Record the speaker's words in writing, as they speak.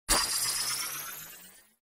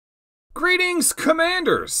Greetings,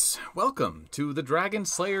 Commanders! Welcome to the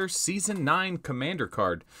Dragonslayer Season 9 Commander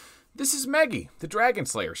card. This is Meggy, the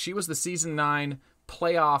Dragonslayer. She was the Season 9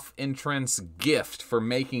 playoff entrance gift for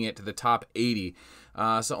making it to the top 80.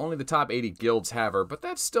 So only the top 80 guilds have her, but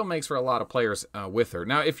that still makes for a lot of players with her.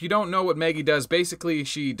 Now, if you don't know what Meggy does, basically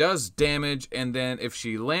she does damage, and then if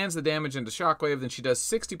she lands the damage into Shockwave, then she does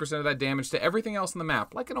 60% of that damage to everything else on the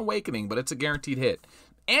map, like an Awakening, but it's a guaranteed hit.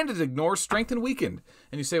 And it ignores Strength and Weakened.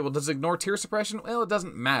 And you say, well, does it ignore Tier Suppression? Well, it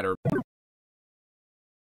doesn't matter,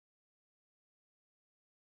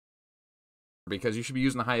 because you should be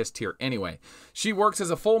using the highest tier anyway. She works as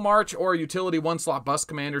a full march or a utility one-slot bus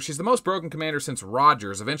commander. She's the most broken commander since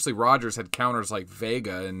Rogers. Eventually, Rogers had counters like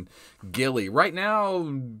Vega and Gilly. Right now,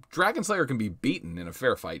 Dragonslayer can be beaten in a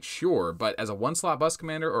fair fight, sure, but as a one-slot bus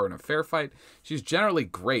commander or in a fair fight, she's generally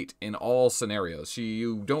great in all scenarios.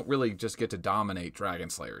 You don't really just get to dominate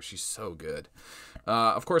Dragonslayer. She's so good.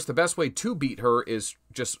 Of course, the best way to beat her is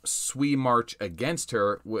just Sui march against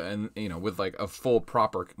her, and with like a full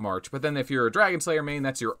proper march. But then if you're a Dragonslayer main,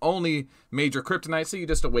 that's your only major kryptonite, so you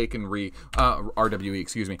just awaken RWE,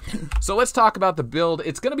 excuse me. So let's talk about the build.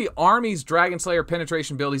 It's going to be Army's Dragonslayer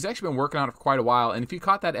penetration build. He's actually been working on it for quite a while, and if you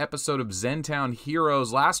caught that episode of Zentown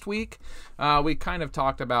Heroes last week, we kind of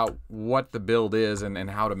talked about what the build is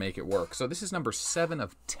and how to make it work. So this is number 7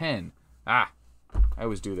 of 10. I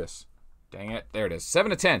always do this. Dang it. There it is.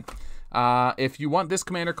 7 of 10. If you want this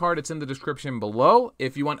commander card, it's in the description below.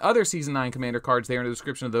 If you want other Season 9 commander cards, they are in the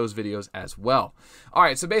description of those videos as well.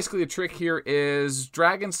 Alright, so basically the trick here is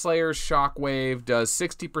Dragonslayer's Shockwave does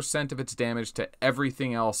 60% of its damage to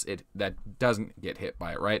everything else that doesn't get hit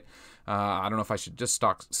by it, right? I don't know if I should just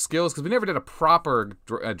stock skills, because we never did a proper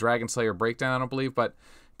Dragonslayer breakdown, I don't believe, but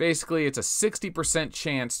basically, it's a 60%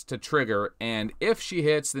 chance to trigger, and if she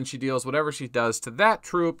hits, then she deals whatever she does to that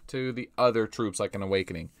troop to the other troops, like an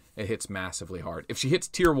Awakening. It hits massively hard. If she hits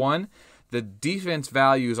Tier 1, the defense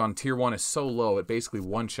values on Tier 1 is so low, it basically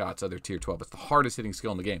one-shots other Tier 12. It's the hardest hitting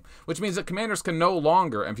skill in the game, which means that commanders can no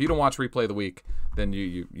longer, and if you don't watch Replay of the Week, then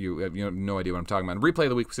you have no idea what I'm talking about. Replay of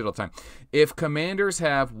the Week, we see it all the time. If commanders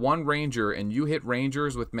have one ranger and you hit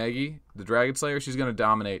rangers with Meggy, the Dragonslayer, she's going to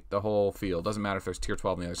dominate the whole field. Doesn't matter if there's Tier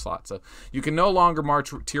 12 in the other slot. So you can no longer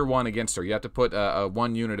march Tier 1 against her. You have to put a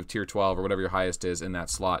 1 unit of Tier 12 or whatever your highest is in that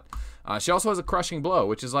slot. She also has a crushing blow,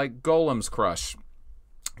 which is like Golem's crush.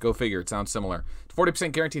 Go figure, it sounds similar.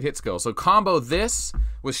 40% guaranteed hit skill. So combo this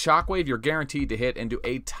with Shockwave, you're guaranteed to hit and do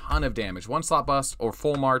a ton of damage. One slot bust or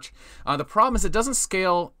full march. The problem is it doesn't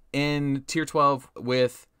scale in Tier 12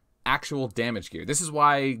 with actual damage gear. This is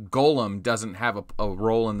why Golem doesn't have a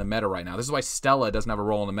role in the meta right now. This is why Stella doesn't have a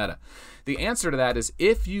role in the meta. The answer to that is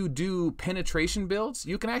if you do penetration builds,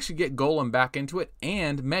 you can actually get Golem back into it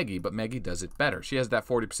and Meggy, but Meggy does it better. She has that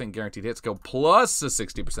 40% guaranteed hit skill plus a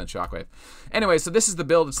 60% shockwave. Anyway, so this is the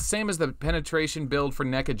build. It's the same as the penetration build for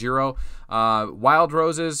Nekajiro. Wild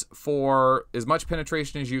Roses for as much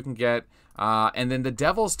penetration as you can get. And then the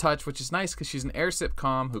Devil's Touch, which is nice because she's an airship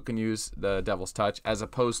comm who can use the Devil's Touch, as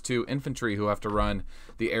opposed to infantry who have to run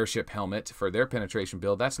the airship helmet for their penetration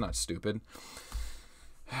build. That's not stupid.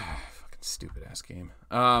 Fucking stupid ass game.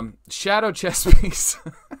 Shadow Chess Piece.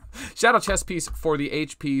 Shadow Chess Piece for the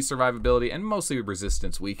HP, survivability, and mostly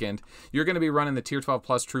resistance weekend. You're going to be running the Tier 12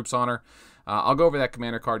 plus troops on her. I'll go over that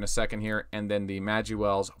commander card in a second here, and then the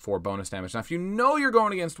Magiwells for bonus damage. Now, if you know you're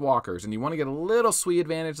going against walkers and you want to get a little sweet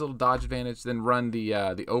advantage, a little dodge advantage, then run the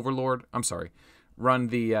Overlord. I'm sorry, run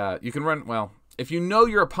the you can run, well, if you know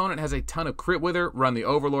your opponent has a ton of crit with her, run the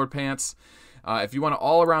Overlord pants. If you want an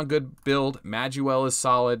all-around good build, Magiwell is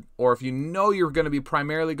solid. Or if you know you're going to be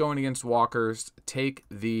primarily going against walkers, take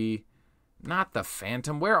the, not the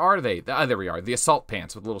Phantom. Where are they? There we are. The Assault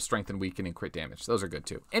Pants with a little strength and weakening crit damage. Those are good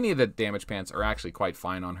too. Any of the damage pants are actually quite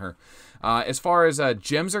fine on her. As far as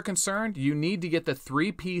gems are concerned, you need to get the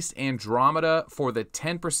 3-piece Andromeda for the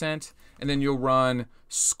 10%, and then you'll run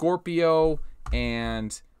Scorpio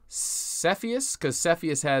and Cepheus, because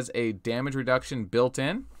Cepheus has a damage reduction built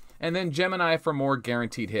in, and then Gemini for more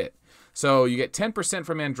guaranteed hit. So you get 10%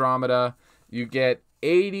 from Andromeda, you get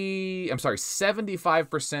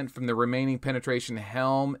 75% from the remaining penetration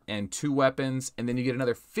helm and 2 weapons, and then you get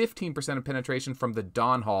another 15% of penetration from the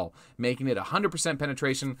Dawn Hall, making it 100%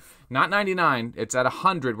 penetration, not 99, it's at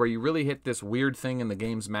 100, where you really hit this weird thing in the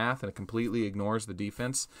game's math and it completely ignores the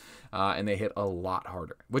defense, and they hit a lot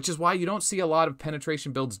harder, which is why you don't see a lot of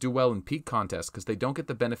penetration builds do well in peak contests, because they don't get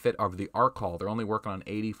the benefit of the Arc Hall. They're only working on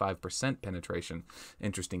 85% penetration.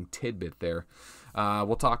 Interesting tidbit there.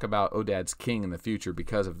 We'll talk about Odad's King in the future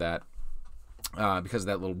because of that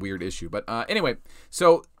little weird issue. But anyway,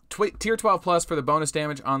 so Tier 12 plus for the bonus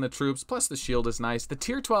damage on the troops, plus the shield is nice. The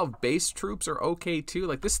Tier 12 base troops are okay too.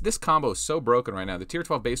 Like this combo is so broken right now. The Tier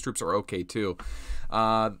 12 base troops are okay too.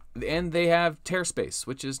 And they have tear space,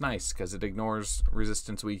 which is nice because it ignores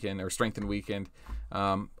resistance weaken or strengthen weakened.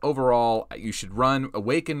 Overall, you should run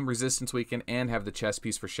awaken resistance weaken and have the chest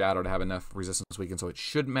piece for shadow to have enough resistance weaken, so it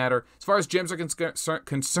shouldn't matter. As far as gems are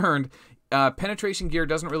concerned, penetration gear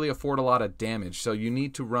doesn't really afford a lot of damage, so you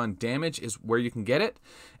need to run damage is where you can get it,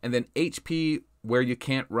 and then HP where you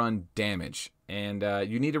can't run damage. And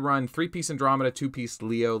you need to run 3-piece Andromeda, 2-piece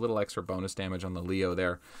Leo, little extra bonus damage on the Leo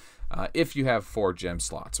there, if you have 4 gem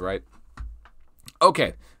slots, right?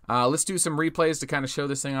 Okay, let's do some replays to kind of show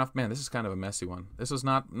this thing off. Man, this is kind of a messy one. This was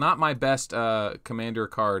not my best commander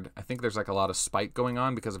card. I think there's like a lot of spite going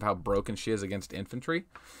on because of how broken she is against infantry.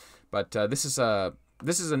 But this is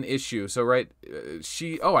an issue. So right,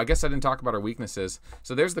 oh, I guess I didn't talk about her weaknesses.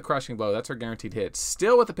 So there's the crushing blow. That's her guaranteed hit.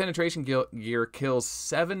 Still with the penetration gear, kills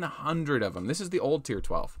 700 of them. This is the old tier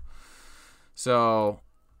 12. So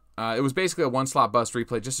it was basically a 1-slot bust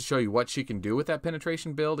replay just to show you what she can do with that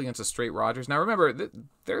penetration build against a straight Rogers. Now remember,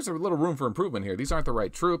 there's a little room for improvement here. These aren't the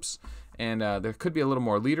right troops, and there could be a little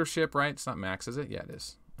more leadership, right? It's not max, is it? Yeah, it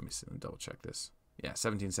is. Let me see. Let me double check this. Yeah,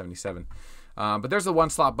 1777. But there's the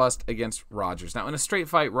 1-slot bust against Rogers. Now, in a straight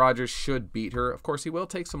fight, Rogers should beat her. Of course, he will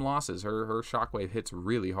take some losses. Her shockwave hits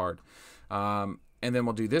really hard. And then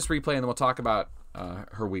we'll do this replay, and then we'll talk about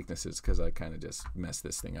her weaknesses because I kind of just messed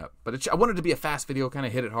this thing up. But I wanted to be a fast video, kind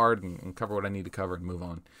of hit it hard and cover what I need to cover and move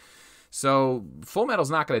on. So Full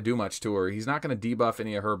Metal's not going to do much to her. He's not going to debuff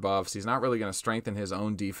any of her buffs. He's not really going to strengthen his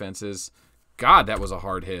own defenses. God, that was a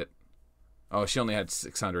hard hit. Oh, she only had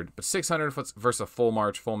 600. But 600 versus a full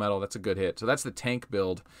March, Full Metal, that's a good hit. So that's the tank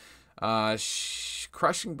build.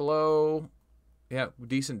 Crushing blow. Yeah,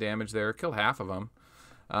 decent damage there. Killed half of them.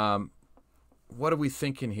 What are we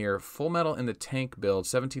thinking here? Full Metal in the tank build.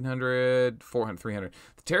 1700, 400, 300.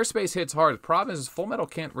 The tear space hits hard. The problem is Full Metal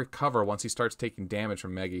can't recover once he starts taking damage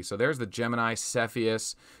from Meggy. So there's the Gemini,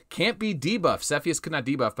 Cepheus. Can't be debuffed. Cepheus could not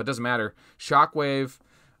debuff, but doesn't matter. Shockwave.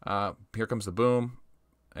 Here comes the boom.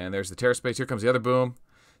 And there's the tear space. Here comes the other boom.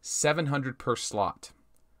 700 per slot.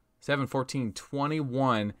 7, 14,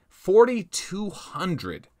 21.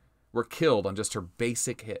 4,200 were killed on just her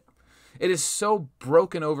basic hit. It is so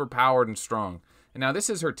broken, overpowered, and strong. And now this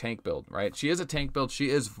is her tank build, right? She is a tank build. She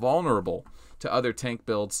is vulnerable to other tank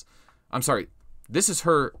builds. I'm sorry. This is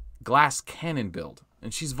her glass cannon build.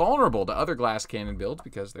 And she's vulnerable to other glass cannon builds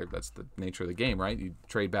because that's the nature of the game, right? You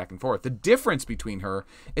trade back and forth. The difference between her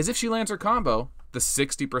is if she lands her combo, the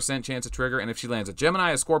 60% chance of trigger, and if she lands a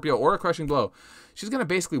Gemini, a Scorpio, or a crushing blow, she's going to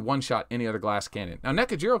basically one-shot any other glass cannon. Now,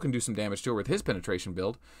 Nekajiro can do some damage to her with his penetration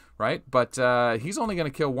build, right? But he's only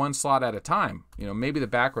going to kill 1 slot at a time. You know, maybe the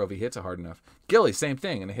back row if he hits it hard enough. Gilly, same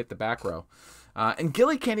thing, going to hit the back row. And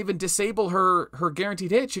Gilly can't even disable her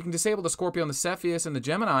guaranteed hit. She can disable the Scorpio and the Cepheus and the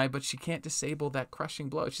Gemini, but she can't disable that crushing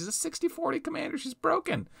blow. She's a 60-40 commander. She's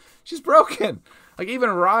broken. She's broken. Like even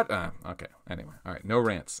Rod. Okay. Anyway. All right. No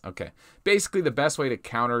rants. Okay. Basically, the best way to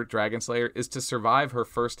counter Dragonslayer is to survive her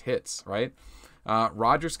first hits, right?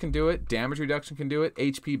 Rogers can do it. Damage reduction can do it.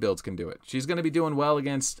 HP builds can do it. She's going to be doing well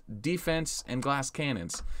against defense and glass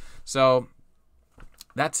cannons. So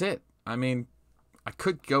that's it. I mean, I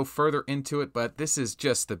could go further into it, but this is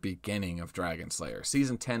just the beginning of Dragonslayer.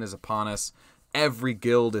 Season 10 is upon us. Every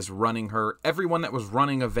guild is running her. Everyone that was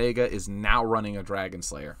running a Vega is now running a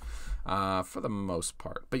Dragonslayer, for the most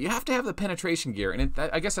part. But you have to have the penetration gear, and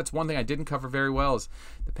I guess that's one thing I didn't cover very well is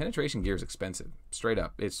the penetration gear is expensive. Straight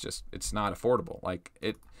up, it's not affordable. Like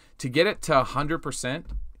to get it to 100%.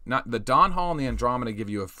 Not the Dawn Hall and the Andromeda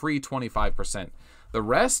give you a free 25%. The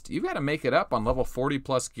rest you got to make it up on level 40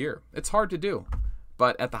 plus gear. It's hard to do.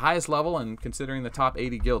 But at the highest level, and considering the top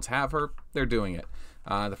 80 guilds have her, they're doing it.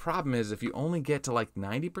 The problem is if you only get to like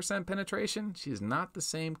 90% penetration, she's not the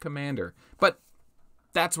same commander. But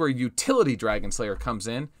that's where utility Dragonslayer comes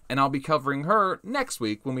in, and I'll be covering her next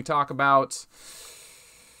week when we talk about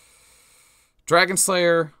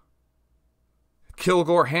Dragonslayer,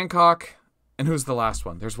 Kilgore, Hancock, and who's the last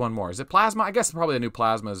one? There's one more. Is it Plasma? I guess probably a new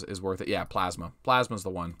Plasma is worth it. Yeah, Plasma. Plasma's the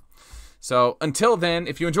one. So until then,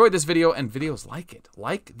 if you enjoyed this video and videos like it,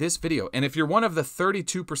 like this video. And if you're one of the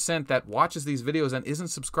 32% that watches these videos and isn't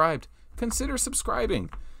subscribed, consider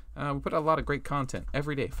subscribing. We put out a lot of great content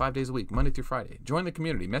every day, 5 days a week, Monday through Friday. Join the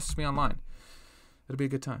community. Message me online. It'll be a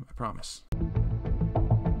good time, I promise.